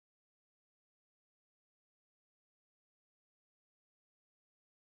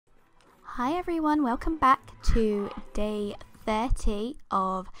Hi everyone, welcome back to day 30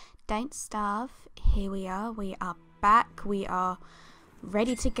 of Don't Starve. Here we are back, we are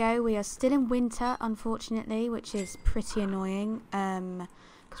ready to go. We are still in winter, unfortunately, which is pretty annoying,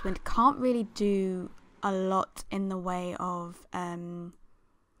 because we can't really do a lot in the way of, I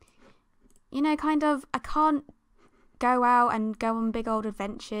can't go out and go on big old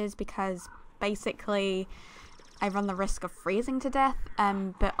adventures because basically I run the risk of freezing to death.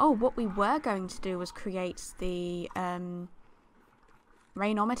 But what we were going to do was create the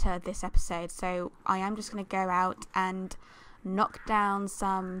rainometer this episode. So I am just going to go out and knock down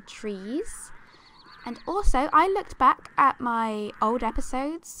some trees. And also, I looked back at my old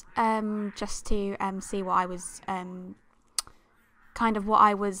episodes just to see what I was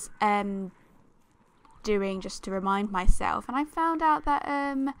doing, just to remind myself. And I found out that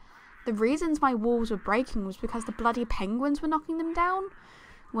the reasons my walls were breaking was because the bloody penguins were knocking them down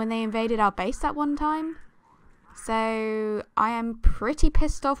when they invaded our base that one time. So I am pretty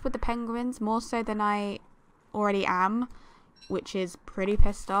pissed off with the penguins, more so than I already am, which is pretty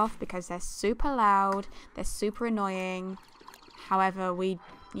pissed off because they're super loud, they're super annoying. However, we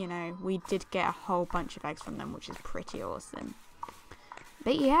did get a whole bunch of eggs from them, which is pretty awesome.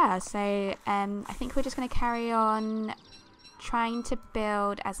 But yeah, so I think we're just going to carry on trying to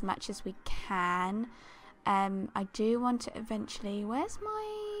build as much as we can. I do want to eventually, here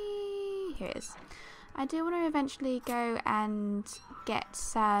it is. I do want to eventually go and get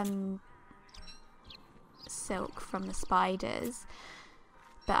some silk from the spiders,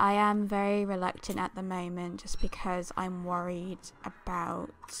 but I am very reluctant at the moment just because I'm worried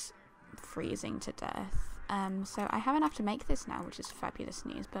about freezing to death. So I have enough to make this now, which is fabulous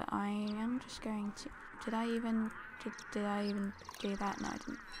news, but I am just going to, did I even do that? No, I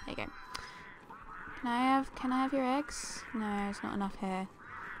didn't. There you go. Can I have your eggs? No, it's not enough here.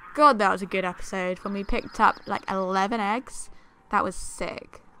 God, that was a good episode when we picked up like 11 eggs. That was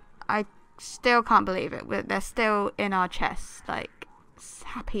sick. I still can't believe it. They're still in our chest, like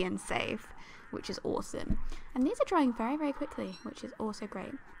happy and safe, which is awesome. And these are drying very, very quickly, which is also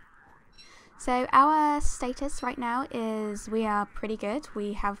great. So our status right now is we are pretty good.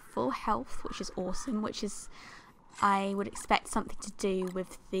 We have full health, which is awesome, which is, I would expect something to do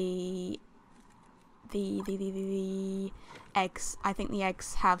with the eggs. I think the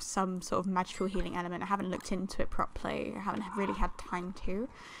eggs have some sort of magical healing element. I haven't looked into it properly. I haven't really had time to,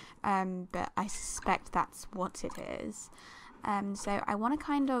 but I suspect that's what it is. So I want to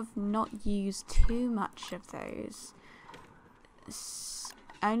kind of not use too much of those.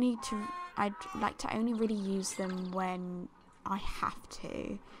 I'd like to only really use them when I have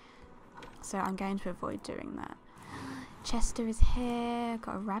to. So I'm going to avoid doing that. Chester is here.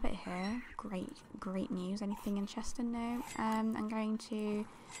 Got a rabbit here. Great news. Anything in Chester? No. I'm going to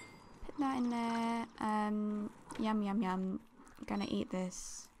put that in there. Yum yum yum. I'm gonna eat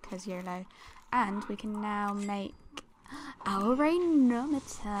this because YOLO. And we can now make our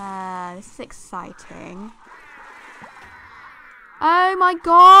rainometer. This is exciting. Oh my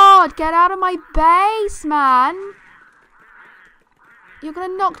god! Get out of my base, man! You're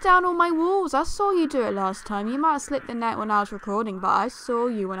gonna knock down all my walls. I saw you do it last time. You might have slipped the net when I was recording, but I saw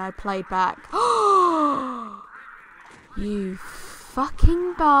you when I played back. You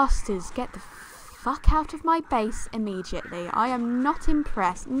fucking bastards. Get the fuck out of my base immediately. I am not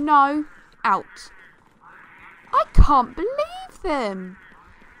impressed. No. Out. I can't believe them.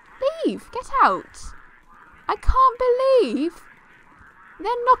 Leave. Get out. I can't believe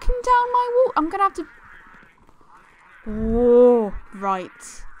they're knocking down my wall. I'm gonna have to... Whoa,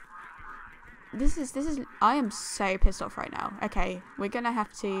 right. This is, I am so pissed off right now. Okay, we're gonna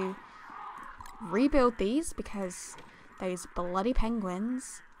have to rebuild these because those bloody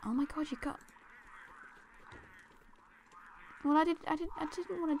penguins. Oh my god, you got... Well, I didn't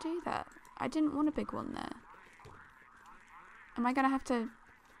want to do that. I didn't want a big one there. Am I gonna have to...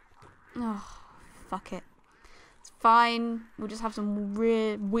 Oh, fuck it. It's fine. We'll just have some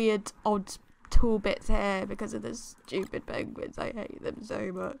weird, odd tool bits here because of the stupid penguins. I hate them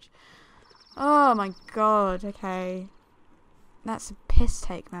so much. Oh my god. Okay. That's a piss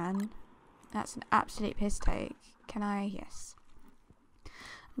take, man. That's an absolute piss take. Can I? Yes.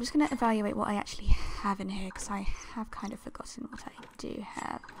 I'm just going to evaluate what I actually have in here because I have kind of forgotten what I do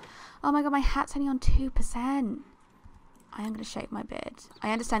have. Oh my god, my hat's only on 2%. I am going to shave my beard.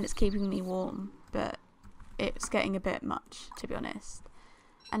 I understand it's keeping me warm, but it's getting a bit much, to be honest.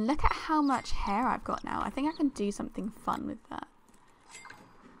 And look at how much hair I've got now. I think I can do something fun with that.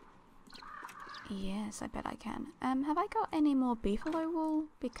 Yes, I bet I can. Have I got any more beefalo wool?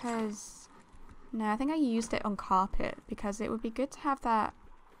 Because... No, I think I used it on carpet because it would be good to have that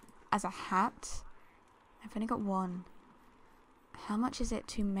as a hat. I've only got one. How much is it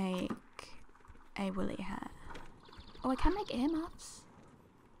to make a woolly hat? Oh, I can make earmuffs.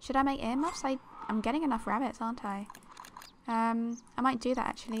 Should I make earmuffs? I'm getting enough rabbits, aren't I? I might do that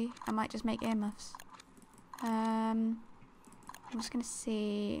actually. I might just make earmuffs. I'm just gonna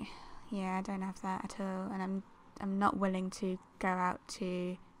see. Yeah, I don't have that at all, and I'm not willing to go out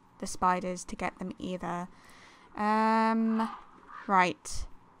to the spiders to get them either. Right.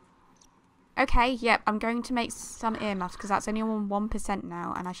 Okay, yep, I'm going to make some earmuffs because that's only on 1%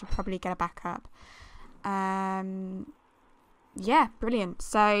 now, and I should probably get a backup. Yeah, brilliant.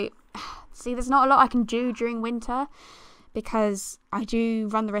 So, see, there's not a lot I can do during winter because I do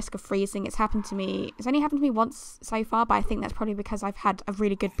run the risk of freezing. It's happened to me. It's only happened to me once so far, but I think that's probably because I've had a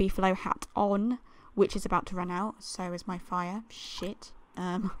really good beefalo hat on, which is about to run out. So is my fire. Shit.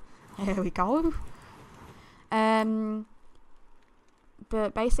 Here we go.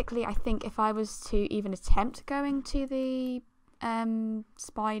 But basically, I think if I was to even attempt going to the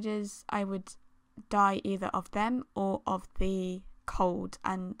spiders, I would die either of them or of the cold,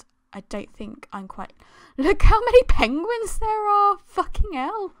 and I don't think I'm quite... Look how many penguins there are! Fucking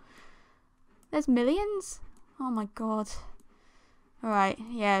hell! There's millions? Oh my god. Alright,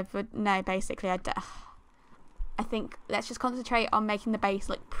 yeah, but no, basically I think let's just concentrate on making the base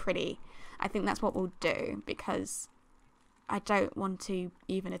look pretty. I think that's what we'll do, because I don't want to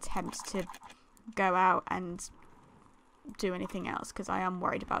even attempt to go out and do anything else, because I am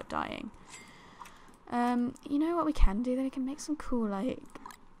worried about dying. You know what we can do? Then we can make some cool, like,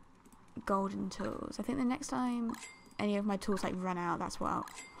 golden tools. I think the next time any of my tools, like, run out, that's what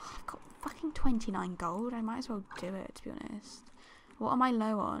I've got fucking 29 gold. I might as well do it, to be honest. What am I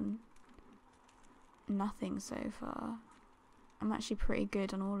low on? Nothing so far. I'm actually pretty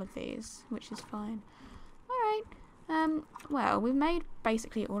good on all of these, which is fine. Alright. Well, we've made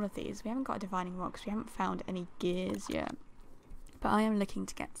basically all of these. We haven't got a divining rod because we haven't found any gears yet. But I am looking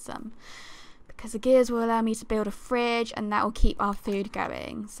to get some, because the gears will allow me to build a fridge, and that will keep our food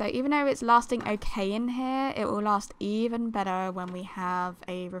going. So even though it's lasting okay in here, it will last even better when we have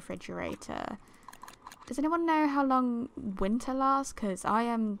a refrigerator. Does anyone know how long winter lasts? Because I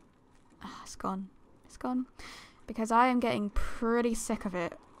am... Oh, it's gone. It's gone. Because I am getting pretty sick of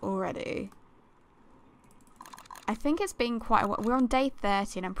it already. I think it's been quite a while. We're on day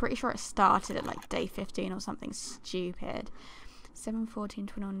 30, and I'm pretty sure it started at like day 15 or something stupid. 7, 14,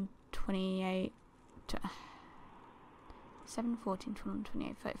 21, 28... 7, 14, 21,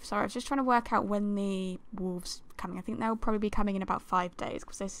 28, 30. Sorry, I was just trying to work out when the wolves are coming. I think they'll probably be coming in about 5 days,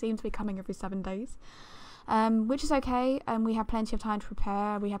 because they seem to be coming every 7 days. Which is okay. We have plenty of time to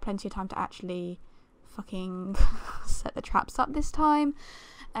prepare. We have plenty of time to actually fucking set the traps up this time.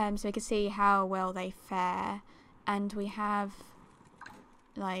 So we can see how well they fare. And we have,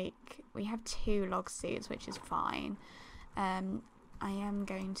 like, we have 2 log suits, which is fine. I am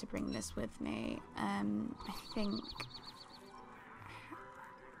going to bring this with me. I think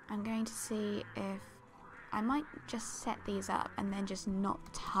I'm going to see if I might just set these up and then just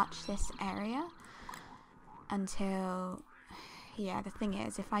not touch this area until... Yeah, the thing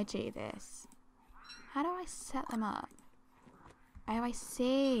is, if I do this, how do I set them up? Oh, I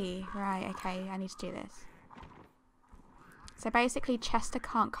see. Right, okay, I need to do this. So basically, Chester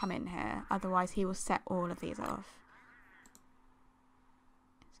can't come in here, otherwise he will set all of these off.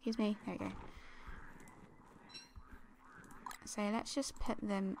 Excuse me, there we go. So let's just put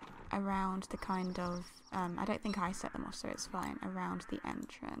them around the kind of, I don't think I set them off, so it's fine, around the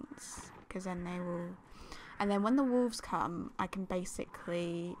entrance, because then they will, and then when the wolves come, I can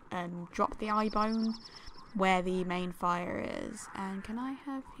basically drop the eye bone where the main fire is. And can I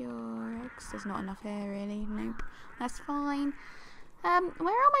have your eggs? There's not enough here really. Nope, that's fine. Where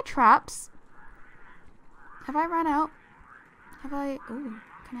are my traps? Have I run out? Have I? Oh,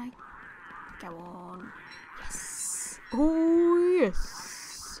 can I go on? Yes. Oh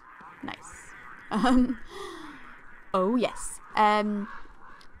yes. Nice. Oh yes.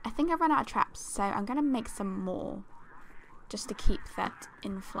 I think I've run out of traps, so I'm gonna make some more just to keep that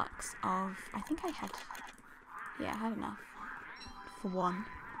influx of. I think I had. Yeah, I had enough for one,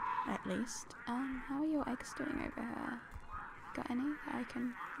 at least. How are your eggs doing over here? Got any that I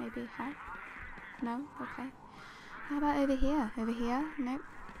can maybe have? No? Okay. How about over here? Over here? Nope.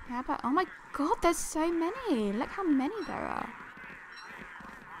 How about... Oh my god, there's so many! Look how many there are.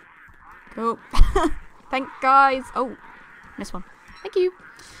 Cool. Thank guys. Oh, missed one. Thank you.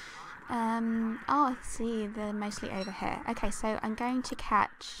 Oh, I see. They're mostly over here. Okay, so I'm going to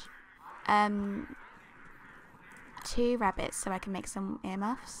catch 2 rabbits so I can make some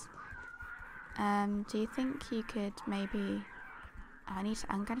earmuffs. Do you think you could maybe...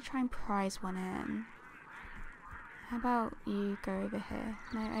 I'm gonna try and prize one in. How about you go over here?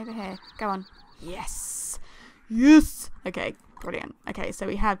 No, over here. Go on. Yes! Yes! Okay, brilliant. Okay, so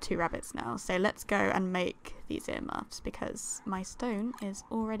we have 2 rabbits now. So let's go and make these earmuffs because my stone is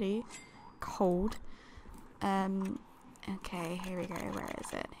already cold. Okay, here we go. Where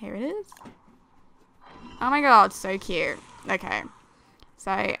is it? Here it is. Oh my god, so cute. Okay.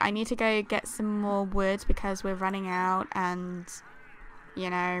 So I need to go get some more wood because we're running out and, you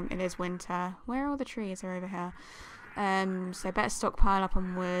know, it is winter. Where are all the trees? They're over here. So better stockpile up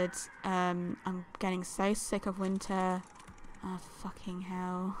on wood. I'm getting so sick of winter. Oh, fucking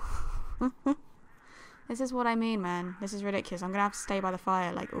hell. This is what I mean, man. This is ridiculous. I'm gonna have to stay by the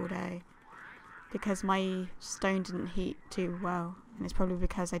fire, like, all day. Because my stone didn't heat too well. And it's probably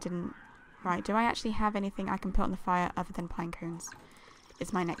because I didn't... Right, do I actually have anything I can put on the fire other than pine cones?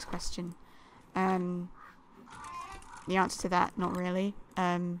 Is my next question. The answer to that, not really.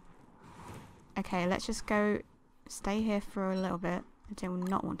 Okay, let's just go... Stay here for a little bit. I do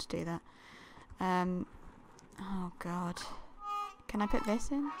not want to do that. Oh god. Can I put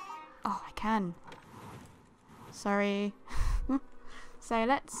this in? Oh, I can. Sorry. So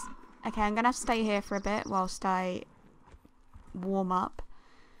let's... Okay, I'm gonna have to stay here for a bit whilst I warm up.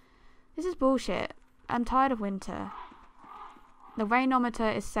 This is bullshit. I'm tired of winter. The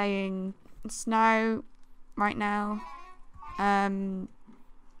rainometer is saying snow right now.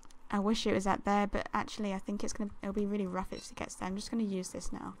 I wish it was at there, but actually I think it'll be really rough if it gets there. I'm just gonna use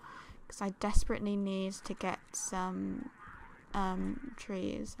this now because I desperately need to get some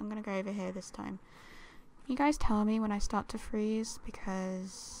trees. I'm gonna go over here this time. You guys tell me when I start to freeze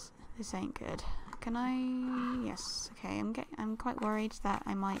because this ain't good. Can I? Yes. Okay. I'm quite worried that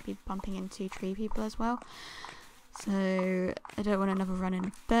I might be bumping into tree people as well. So I don't want another run in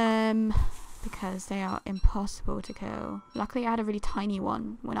of them. Because they are impossible to kill. Luckily I had a really tiny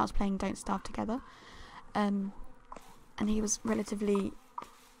one when I was playing Don't Starve Together. And he was relatively...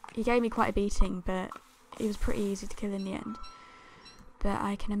 He gave me quite a beating, but he was pretty easy to kill in the end. But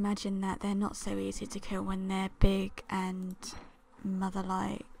I can imagine that they're not so easy to kill when they're big and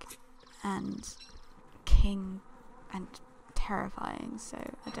mother-like and king and terrifying. So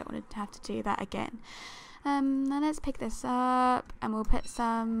I don't want to have to do that again. Now let's pick this up and we'll put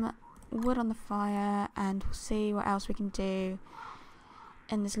some... wood on the fire and we'll see what else we can do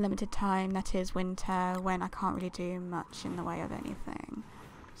in this limited time that is winter when I can't really do much in the way of anything.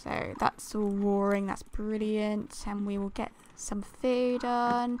 So that's all roaring, that's brilliant, and we will get some food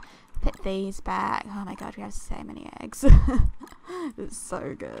on, put these back. Oh my god, we have so many eggs. It's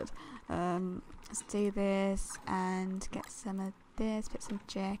so good. Let's do this and get some of this, put some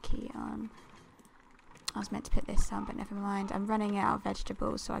jerky on. I was meant to put this on, but never mind. I'm running out of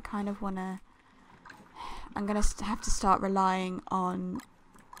vegetables, so I kind of want to... I'm going to have to start relying on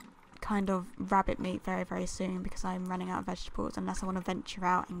kind of rabbit meat very, very soon because I'm running out of vegetables unless I want to venture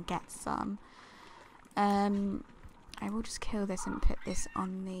out and get some. I will just kill this and put this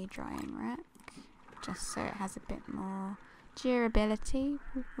on the drying rack just so it has a bit more durability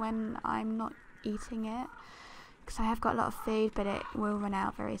when I'm not eating it because I have got a lot of food, but it will run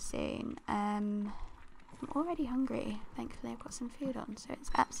out very soon. I'm already hungry. Thankfully I've got some food on, so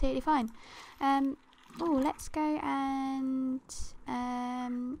it's absolutely fine. Oh, let's go and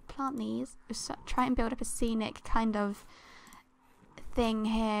plant these. So try and build up a scenic kind of thing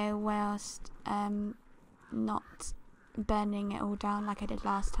here whilst not burning it all down like I did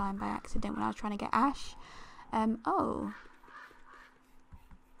last time by accident when I was trying to get ash. Oh,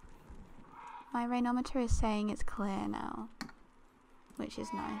 my rainometer is saying it's clear now, which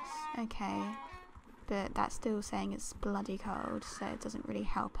is nice. Okay. But that's still saying it's bloody cold, so it doesn't really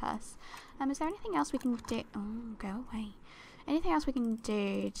help us. Is there anything else we can do? Oh, go away. Anything else we can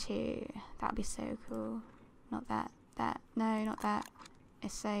do to... That would be so cool. Not that. No, not that.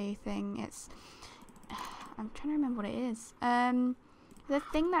 It's a thing. It's... I'm trying to remember what it is. The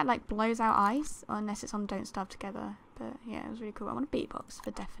thing that, like, blows out ice, unless it's on Don't Starve Together. But, yeah, it was really cool. I want a beatbox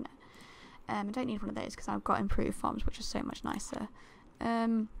for definite. I don't need one of those because I've got improved farms, which is so much nicer.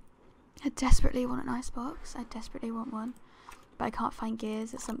 I desperately want an icebox. I desperately want one. But I can't find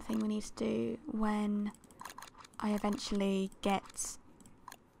gears. It's something we need to do when I eventually get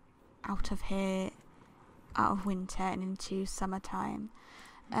out of here, out of winter and into summertime.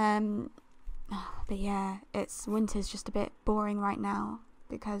 But yeah, winter's just a bit boring right now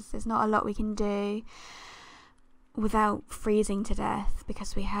because there's not a lot we can do without freezing to death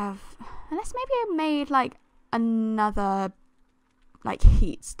because we have... Unless maybe I made like another... like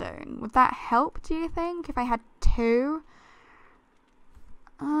heat stone. Would that help, do you think, if I had 2?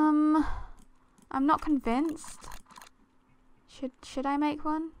 I'm not convinced. Should I make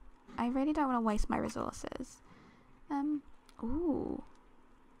one? I really don't want to waste my resources. Ooh.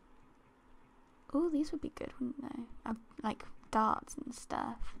 Ooh, these would be good, wouldn't they? Like darts and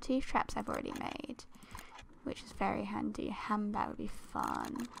stuff. Tooth traps I've already made, which is very handy. A handbag would be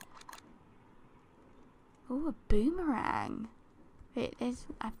fun. Ooh, a boomerang. It is.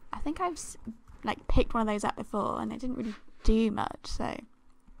 I think I've like picked one of those up before, and it didn't really do much. So I'm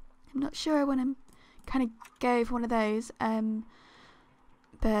not sure I want to kind of go for one of those.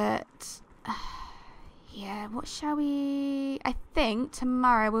 But yeah, what shall we? I think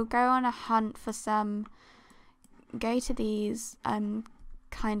tomorrow we'll go on a hunt for some. Go to these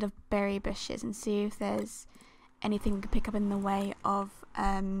kind of berry bushes and see if there's anything we can pick up in the way of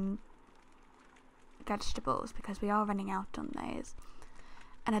vegetables, because we are running out on those,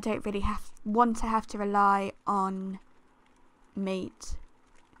 and I don't really want to have to rely on meat,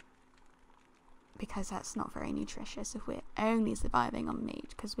 because that's not very nutritious if we're only surviving on meat,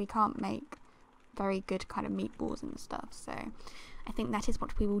 because we can't make very good kind of meatballs and stuff. So I think that is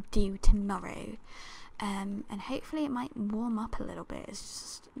what we will do tomorrow, and hopefully it might warm up a little bit.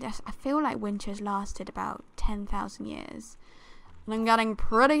 It's just I feel like winter's lasted about 10,000 years, and I'm getting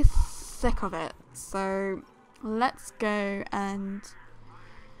pretty sick of it. So let's go. And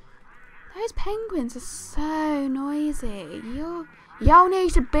those penguins are so noisy. Y'all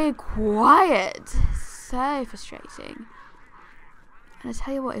need to be quiet. So frustrating. And I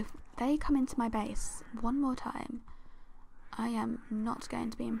tell you what, if they come into my base one more time, I am not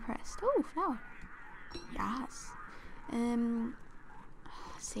going to be impressed. Oh, flower. Yes.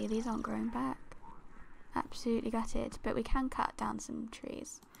 See, these aren't growing back. Absolutely gutted. But we can cut down some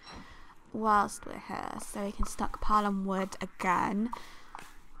trees whilst we're here, so we can stockpile on wood again.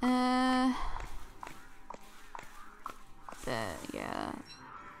 But yeah.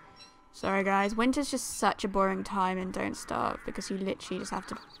 Sorry guys, winter's just such a boring time in Don't Starve, because you literally just have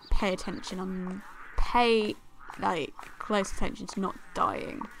to pay like close attention to not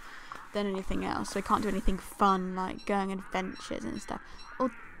dying than anything else. So we can't do anything fun like going on adventures and stuff.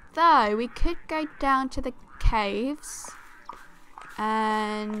 Although we could go down to the caves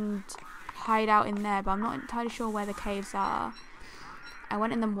and hide out in there, but I'm not entirely sure where the caves are. I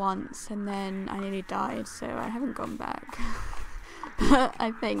went in them once and then I nearly died, so I haven't gone back. But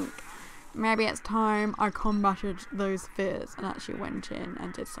I think maybe it's time I combated those fears and actually went in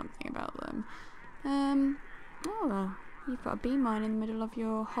and did something about them. Oh, you've got a bee mine in the middle of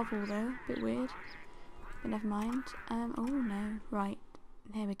your hovel though. Bit weird. But never mind. Oh no. Right.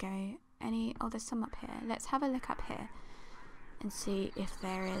 There we go. Oh, there's some up here. Let's have a look up here and see if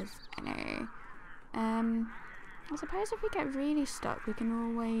there is any. I suppose if we get really stuck, we can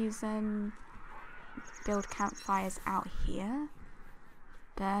always build campfires out here.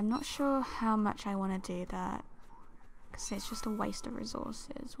 But I'm not sure how much I want to do that, because it's just a waste of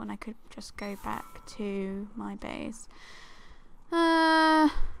resources when I could just go back to my base.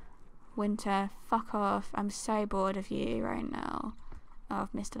 Winter, fuck off. I'm so bored of you right now. Oh,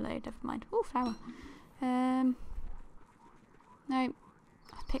 I've missed a load, never mind. Oh, flower. No.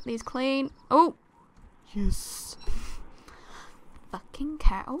 I picked these clean. Oh! Yes. Fucking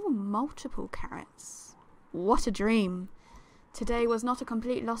carrot. Oh, multiple carrots. What a dream. Today was not a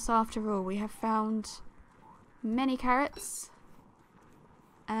complete loss after all. We have found many carrots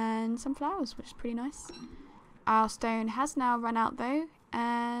and some flowers, which is pretty nice. Our stone has now run out though,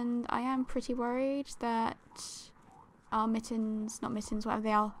 and I am pretty worried that our whatever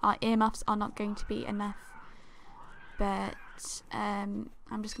they are, our earmuffs are not going to be enough. But I'm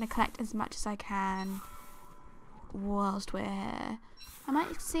just going to collect as much as I can whilst we're here. I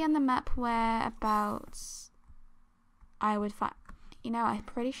might see on the map whereabouts I would find. You know, I'm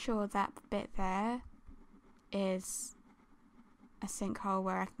pretty sure that bit there is a sinkhole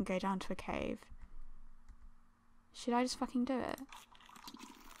where I can go down to a cave. Should I just fucking do it?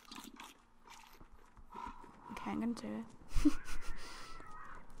 Okay, I'm gonna do it.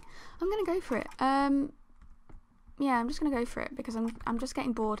 I'm gonna go for it. Yeah, I'm just gonna go for it because I'm just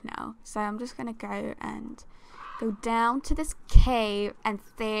getting bored now. So I'm just gonna go down to this cave and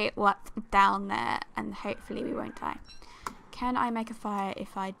see what's down there, and hopefully we won't die. Can I make a fire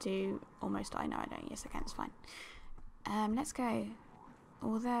if I do almost die? No, I don't. Yes, I can. It's fine. Let's go.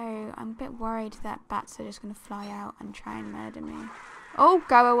 Although I'm a bit worried that bats are just gonna fly out and try and murder me. Oh,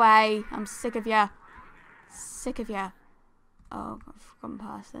 go away! I'm sick of ya. Sick of ya. Oh, I've gone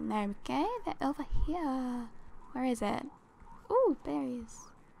past them. There we go. They're over here. Where is it? Ooh, berries.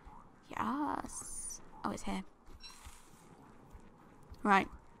 Yes. Oh, it's here. Right.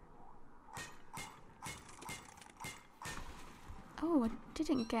 Oh, I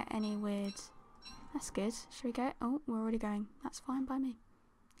didn't get any weird That's good. Should we go? Oh, we're already going. That's fine by me.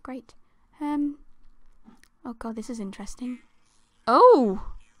 Great. Oh god, this is interesting.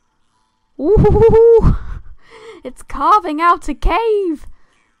 Oh! Ooh! It's carving out a cave!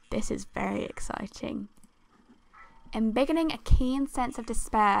 This is very exciting. Embiggening a keen sense of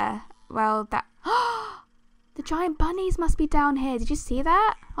despair. Well, that... The giant bunnies must be down here. Did you see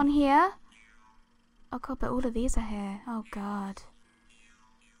that? On here? Oh god, but all of these are here. Oh god.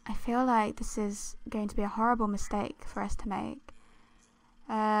 I feel like this is going to be a horrible mistake for us to make.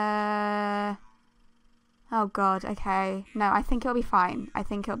 Oh god, okay. No, I think it'll be fine. I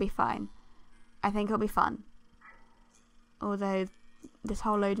think it'll be fine. I think it'll be fun. Although, this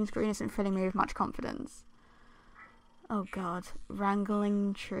whole loading screen isn't filling me with much confidence. Oh god.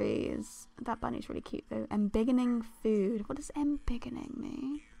 Wrangling trees. That bunny's really cute though. Embiggening food. What does embiggening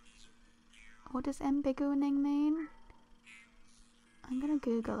mean? What does embiggening mean? I'm gonna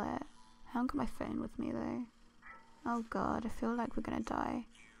Google it. I haven't got my phone with me though. Oh god, I feel like we're gonna die.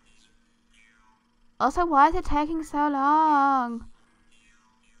 Also, why is it taking so long?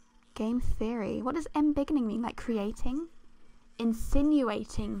 Game theory. What does embiggening mean? Like creating?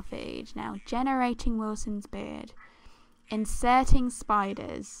 Insinuating food. Now, generating Wilson's beard. Inserting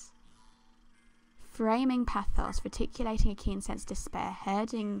spiders. Framing pathos. Reticulating a keen sense of despair.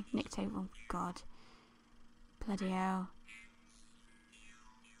 Herding nicto. Oh god. Bloody hell.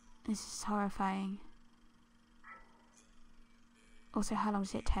 This is horrifying. Also, how long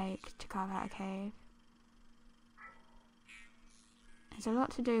does it take to carve out a cave? There's a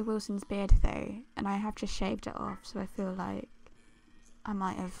lot to do with Wilson's beard though, and I have just shaved it off, so I feel like I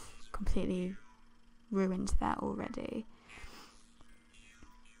might have completely ruined that already.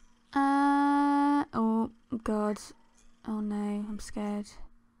 Oh god. Oh no, I'm scared.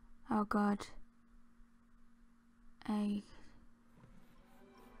 Oh god.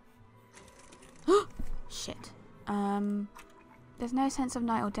 Shit. There's no sense of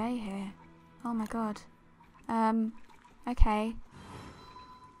night or day here. Oh my god. Okay.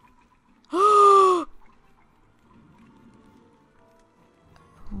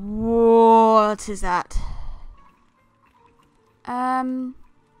 What is that?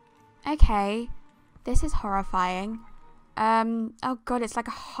 Okay. This is horrifying. Oh god, it's like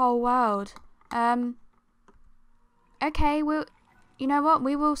a whole world. Okay, you know what?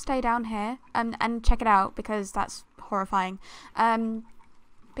 We will stay down here and check it out because that's horrifying.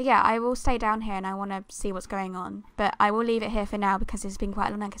 But yeah, I will stay down here and I want to see what's going on. But I will leave it here for now because it's been quite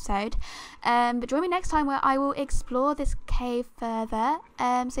a long episode. But join me next time where I will explore this cave further.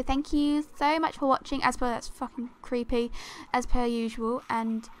 So thank you so much for watching. As per, that's fucking creepy, as per usual.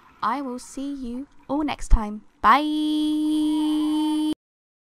 And I will see you all next time. Bye!